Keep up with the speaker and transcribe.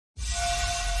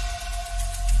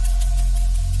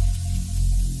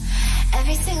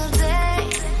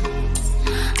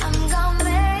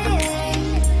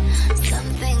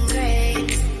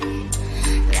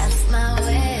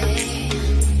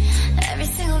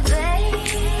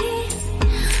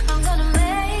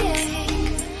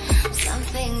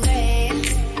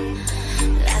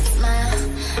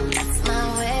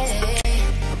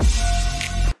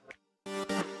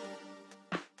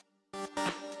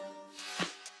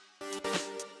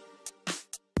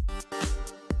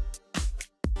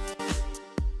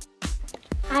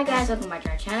Hi guys, welcome back to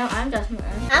our channel. I'm Justin.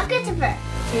 I'm Christopher.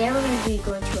 Today we're going to be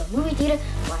going to a movie theater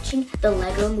watching the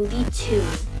Lego Movie 2.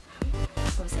 I'm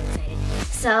so excited.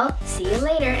 So, see you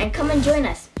later and come and join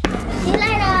us. See you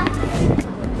later.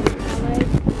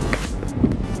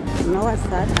 No, what's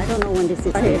that? I don't know when this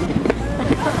is here.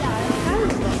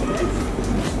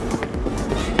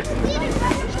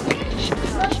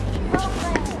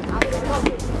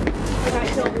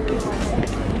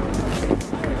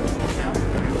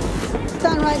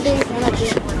 Stand right there. Right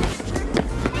there.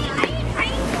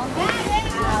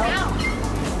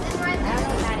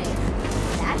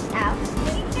 That's out.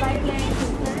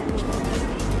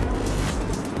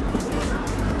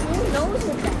 Who knows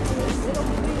what that is?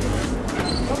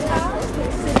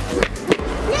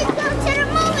 Let's go to the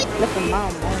movie. Look at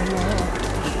Mom.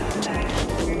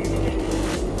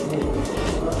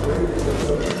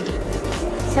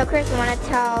 So Chris, want to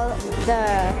tell the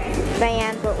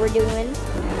fans what we're doing?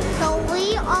 So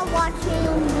we are watching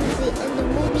a movie, and the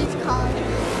movie's called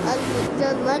the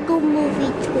Lego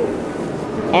Movie 2.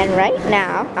 And right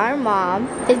now, our mom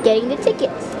is getting the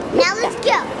tickets. Now let's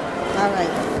go. All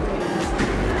right.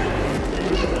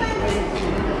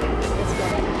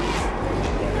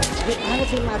 I want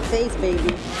to see my face,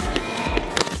 baby.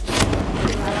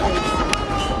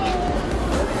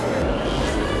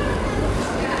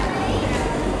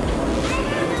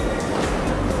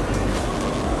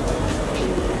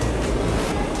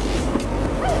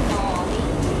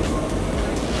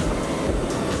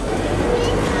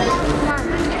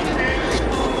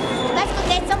 Let's go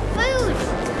get some food.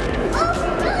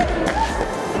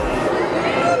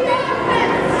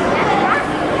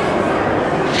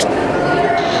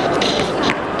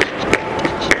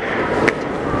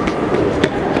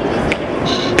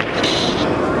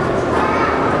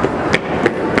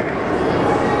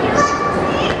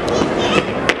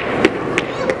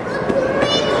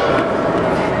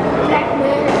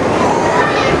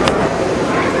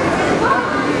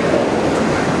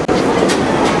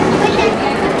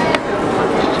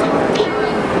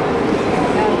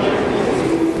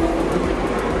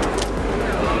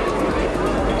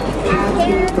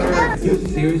 You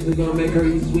seriously gonna make her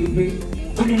eat sweet pea?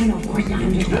 Oh no, of course not.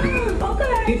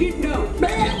 Okay. Did you know?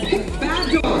 Bad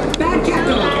dog, bad cat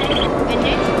dog.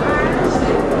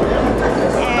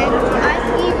 And us,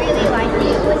 we really liked it.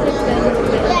 It was a good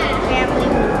movie. It was a family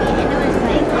movie, and it was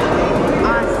like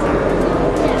awesome.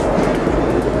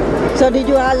 So did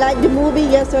you all like the movie,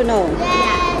 yes or no?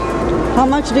 Yes. How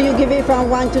much do you give it from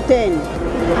 1 to 10?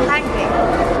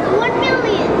 100. 1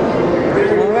 million.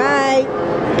 All right.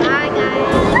 Bye guys.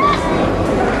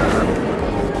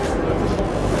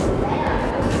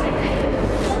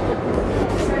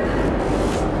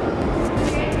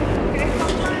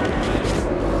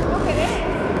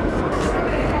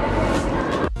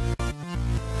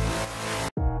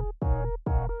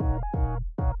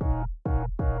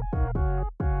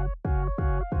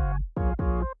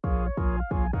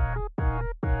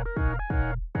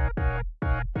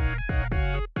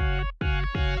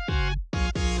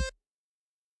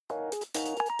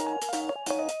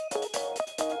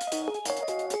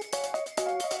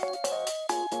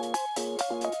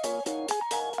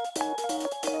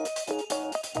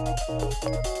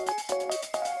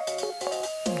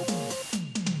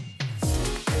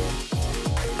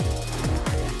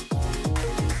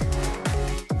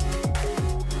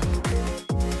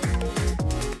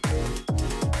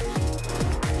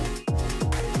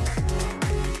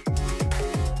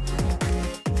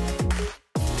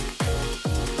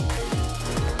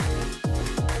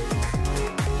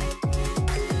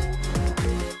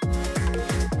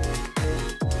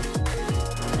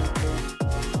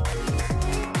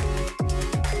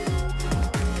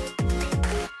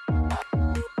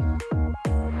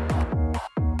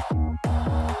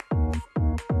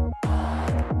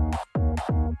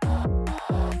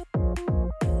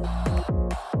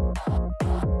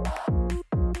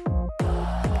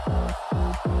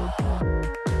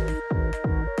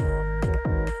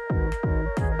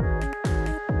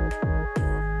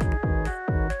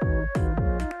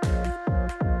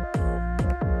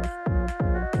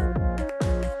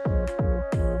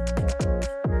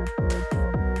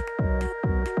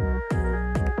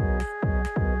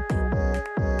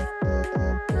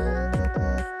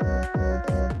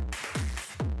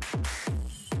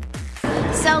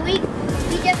 So we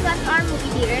just left our movie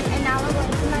theaters, and now we're going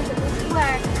to my business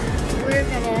where we're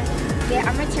gonna get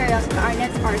our materials for our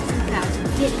next arts and crafts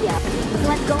video. So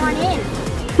let's go on in.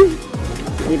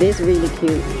 It is really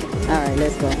cute. All right,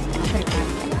 let's go.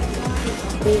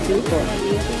 Big people.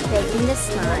 Making the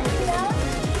slime.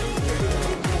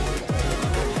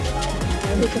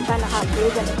 We can find a hot glue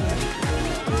gun in here.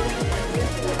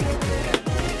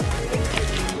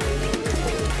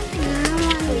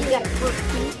 got a book too.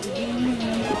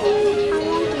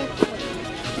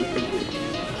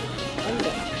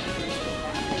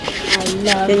 I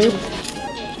love Can you?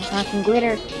 some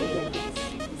glitter.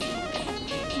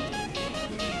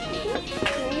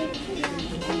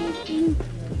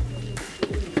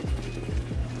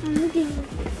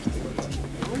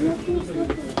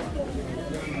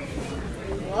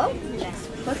 Well, let's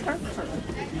put her curl.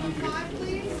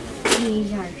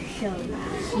 These are so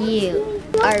cute.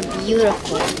 Are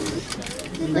beautiful.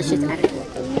 Let's just add it.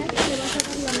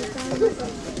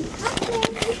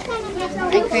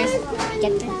 Hey Chris,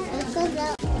 get this.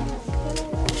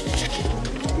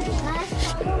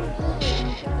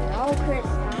 No, Chris,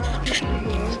 stop.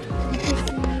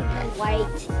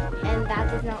 White, and that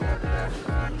does not work.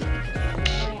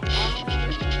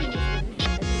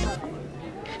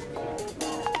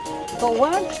 For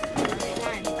what?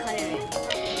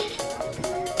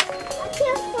 I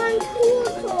can't find cool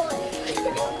toys.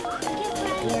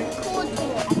 Cool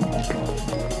toys.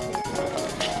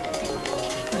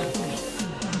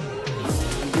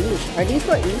 Are these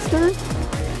for Easter?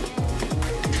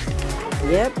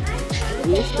 Yep.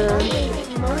 Easter.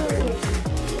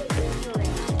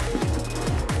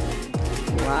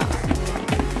 Wow.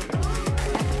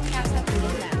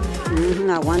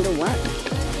 I wonder what.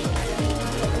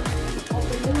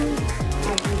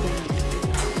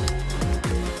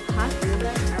 Hot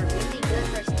rulers are really good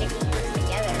for sticking things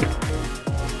together.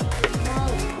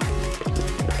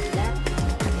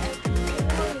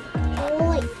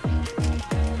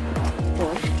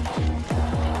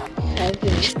 Okay,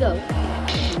 here we go.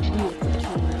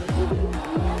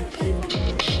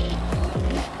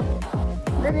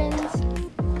 Ribbons.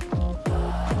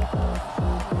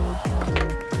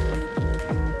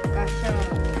 Got some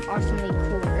awesomely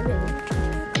cool ribbons.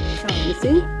 You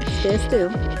see? Stay still.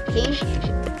 Pink,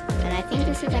 and I think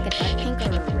this is like a dark pink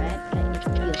or a red, but it's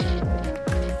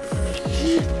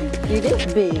beautiful. It is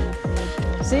big.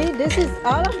 See, this is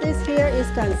all of this here is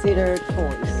considered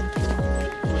toys.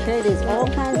 Okay, there's all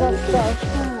kinds of stuff.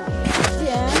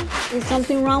 Yeah. Is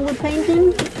something wrong with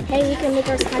painting? Hey, we can make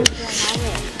our slime for a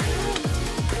helmet.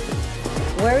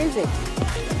 Where is it?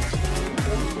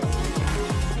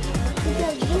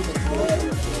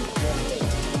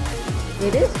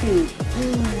 It is huge.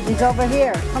 It's over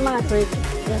here. Come on, Chris.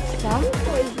 There's some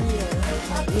toys here.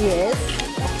 Yes.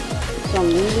 Some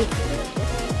really.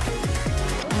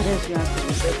 What else you have to do?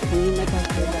 Can you make us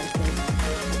do that?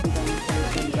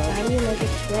 How do you make it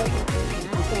strip?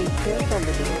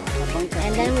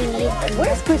 And then we need.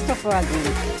 Where's Christopher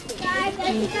again? Guys, I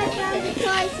think I found the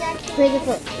toy section.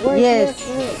 Christopher, where's Yes.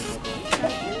 your fruit?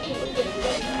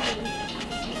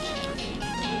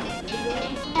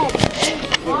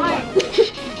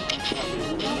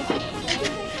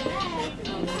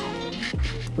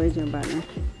 Where's your button?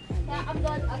 I'm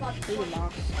done. I got 2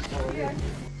 marks.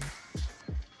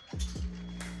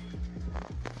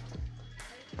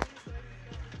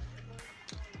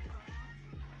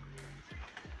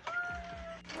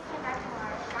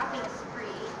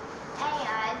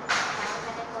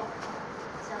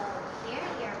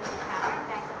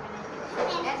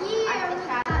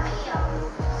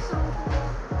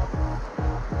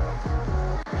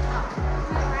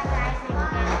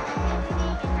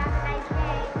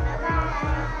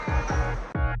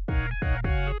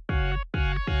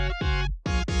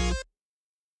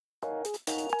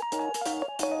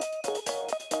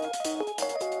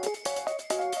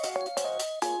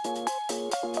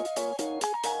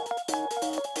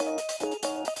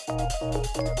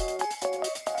 Thank you.